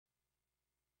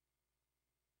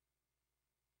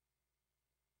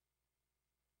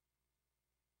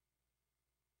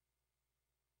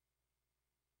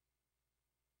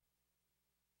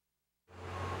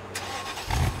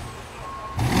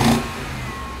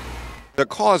The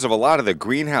cause of a lot of the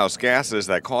greenhouse gases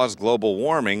that cause global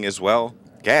warming is, well,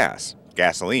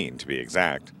 gasoline to be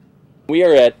exact. We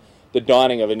are at the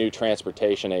dawning of a new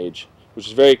transportation age, which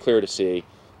is very clear to see,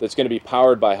 that's going to be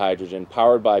powered by hydrogen,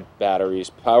 powered by batteries,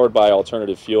 powered by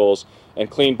alternative fuels, and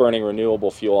clean-burning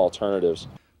renewable fuel alternatives.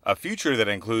 A future that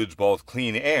includes both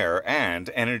clean air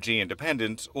and energy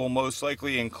independence will most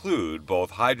likely include both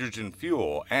hydrogen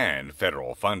fuel and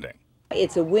federal funding.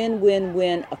 It's a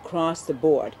win-win-win across the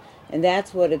board, and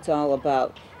that's what it's all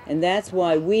about. And that's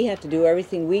why we have to do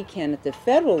everything we can at the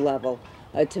federal level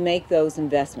to make those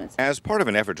investments. As part of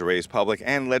an effort to raise public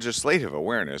and legislative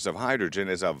awareness of hydrogen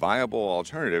as a viable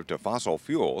alternative to fossil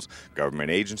fuels,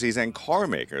 government agencies and car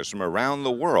makers from around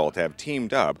the world have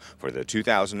teamed up for the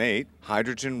 2008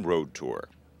 Hydrogen Road Tour.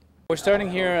 We're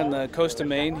starting here on the coast of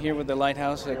Maine, here with the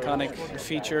Lighthouse, iconic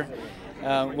feature.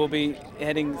 We'll be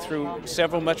heading through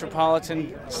several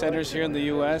metropolitan centers here in the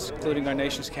U.S., including our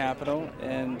nation's capital,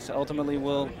 and ultimately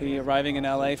we'll be arriving in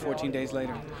L.A. 14 days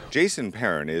later. Jason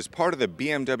Perrin is part of the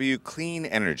BMW Clean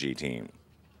Energy team.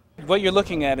 What you're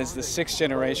looking at is the sixth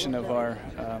generation of our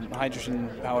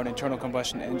hydrogen-powered internal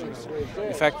combustion engines.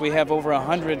 In fact, we have over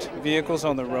 100 vehicles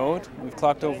on the road. We've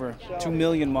clocked over 2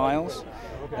 million miles,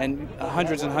 and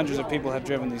hundreds of people have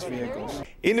driven these vehicles.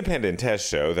 Independent tests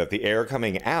show that the air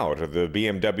coming out of the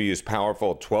BMW's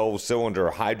powerful 12-cylinder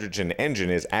hydrogen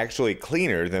engine is actually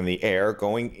cleaner than the air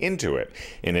going into it.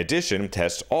 In addition,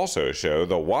 tests also show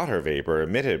the water vapor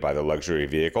emitted by the luxury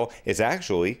vehicle is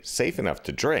actually safe enough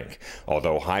to drink.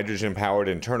 Although hydrogen-powered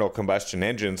internal combustion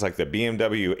engines like the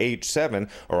BMW H7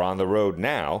 are on the road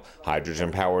now,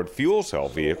 hydrogen-powered fuel cell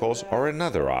vehicles are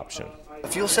another option. A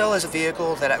fuel cell is a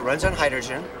vehicle that runs on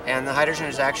hydrogen, and the hydrogen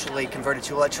is actually converted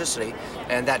to electricity,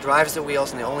 and that drives the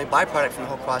wheels, and the only byproduct from the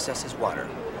whole process is water.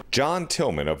 John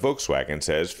Tillman of Volkswagen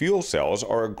says fuel cells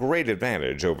are a great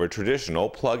advantage over traditional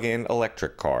plug-in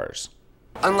electric cars.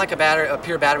 Unlike a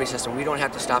pure battery system, we don't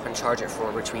have to stop and charge it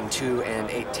for between 2 and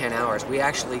 8-10 hours. We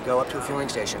actually go up to a fueling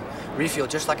station, refuel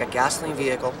just like a gasoline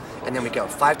vehicle, and then we go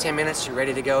 5-10 minutes, you're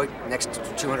ready to go next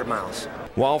 200 miles.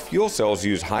 While fuel cells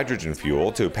use hydrogen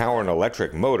fuel to power an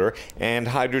electric motor and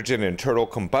hydrogen internal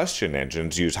combustion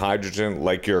engines use hydrogen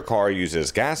like your car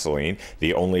uses gasoline,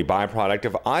 the only byproduct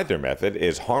of either method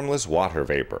is harmless water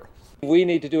vapor. We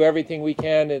need to do everything we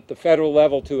can at the federal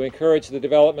level to encourage the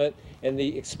development and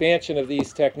the expansion of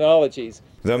these technologies.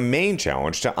 The main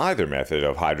challenge to either method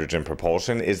of hydrogen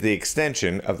propulsion is the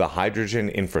extension of the hydrogen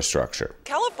infrastructure.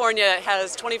 California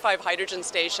has 25 hydrogen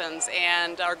stations,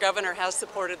 and our governor has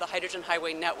supported the Hydrogen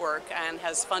Highway Network and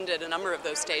has funded a number of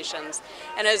those stations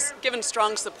and has given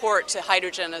strong support to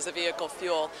hydrogen as a vehicle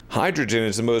fuel. Hydrogen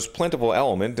is the most plentiful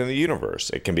element in the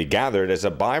universe. It can be gathered as a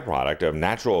byproduct of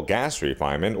natural gas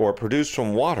refinement or produced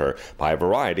from water by a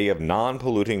variety of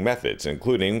non-polluting methods,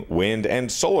 including wind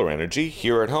and solar energy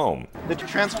here at home.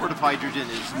 The transport of hydrogen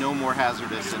is no more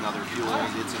hazardous than other fuels.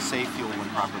 It's a safe fuel when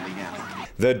properly handled.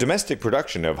 The domestic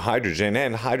production of hydrogen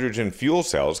and hydrogen fuel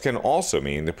cells can also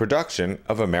mean the production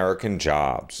of American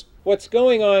jobs. What's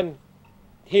going on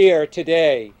here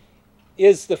today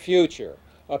is the future,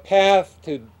 a path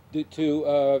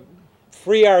to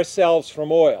free ourselves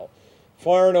from oil,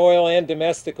 foreign oil and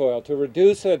domestic oil, to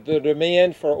reduce the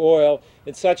demand for oil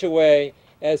in such a way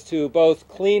as to both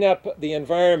clean up the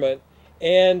environment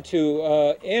and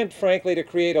frankly to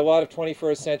create a lot of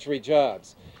 21st century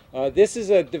jobs. This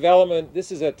is a development,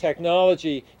 this is a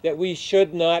technology that we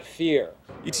should not fear.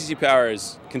 ETC Power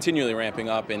is continually ramping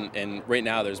up, and right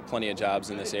now there's plenty of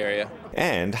jobs in this area.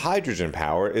 And hydrogen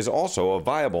power is also a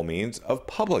viable means of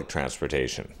public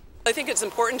transportation. I think it's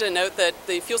important to note that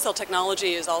the fuel cell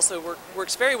technology is also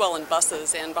works very well in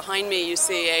buses, and behind me you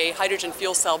see a hydrogen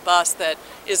fuel cell bus that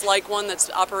is like ones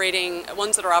that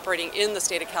are operating in the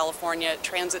state of California,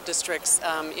 transit districts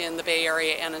in the Bay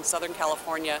Area and in Southern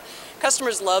California.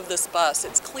 Customers love this bus.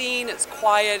 It's clean, it's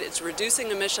quiet, it's reducing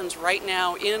emissions right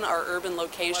now in our urban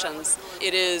locations.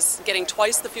 It is getting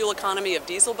twice the fuel economy of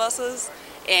diesel buses,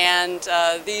 and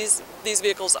these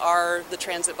vehicles are the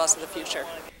transit bus of the future.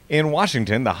 In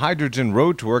Washington, the Hydrogen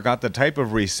Road Tour got the type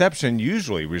of reception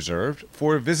usually reserved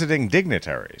for visiting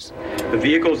dignitaries. The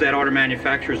vehicles that auto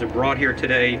manufacturers have brought here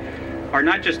today are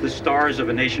not just the stars of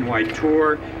a nationwide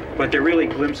tour, but they're really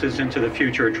glimpses into the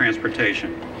future of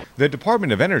transportation. The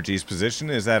Department of Energy's position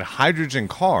is that hydrogen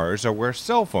cars are where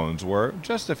cell phones were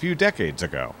just a few decades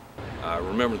ago. I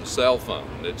remember the cell phone.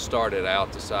 It started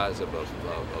out the size of a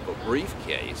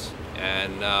briefcase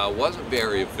and wasn't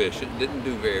very efficient, didn't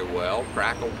do very well,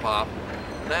 crackle, pop.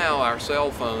 Now our cell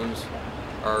phones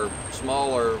are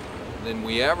smaller than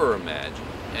we ever imagined,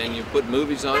 and you put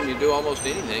movies on, you do almost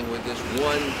anything with this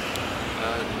one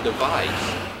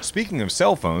device. Speaking of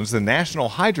cell phones, the National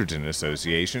Hydrogen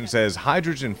Association says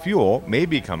hydrogen fuel may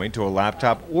be coming to a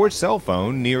laptop or cell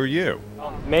phone near you.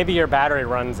 Maybe your battery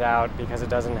runs out because it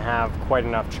doesn't have quite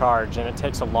enough charge and it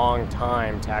takes a long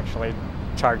time to actually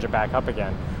charge it back up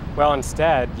again. Well,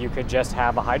 instead, you could just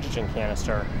have a hydrogen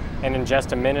canister, and in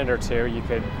just a minute or two, you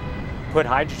could put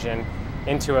hydrogen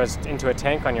into a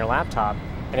tank on your laptop,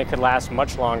 and it could last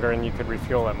much longer and you could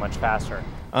refuel it much faster.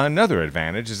 Another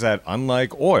advantage is that,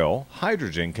 unlike oil,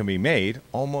 hydrogen can be made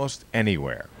almost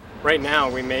anywhere. Right now,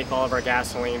 we make all of our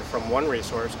gasoline from one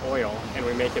resource, oil, and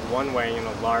we make it one way in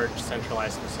a large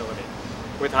centralized facility.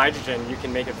 With hydrogen, you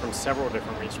can make it from several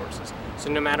different resources.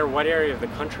 So no matter what area of the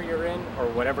country you're in or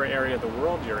whatever area of the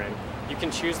world you're in, you can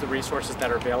choose the resources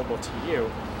that are available to you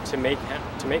to make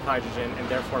hydrogen and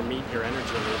therefore meet your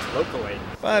energy needs locally.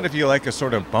 But if you like a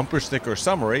sort of bumper sticker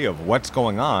summary of what's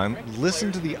going on,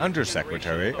 listen to the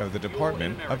Undersecretary of the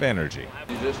Department of Energy.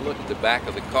 You just look at the back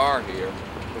of the car here,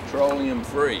 petroleum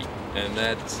free, and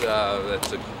that's a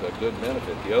good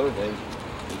benefit. The other thing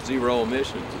is zero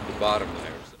emissions at the bottom there.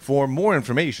 For more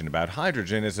information about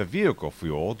hydrogen as a vehicle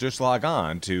fuel, just log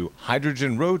on to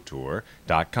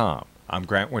hydrogenroadtour.com. I'm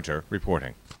Grant Winter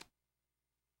reporting.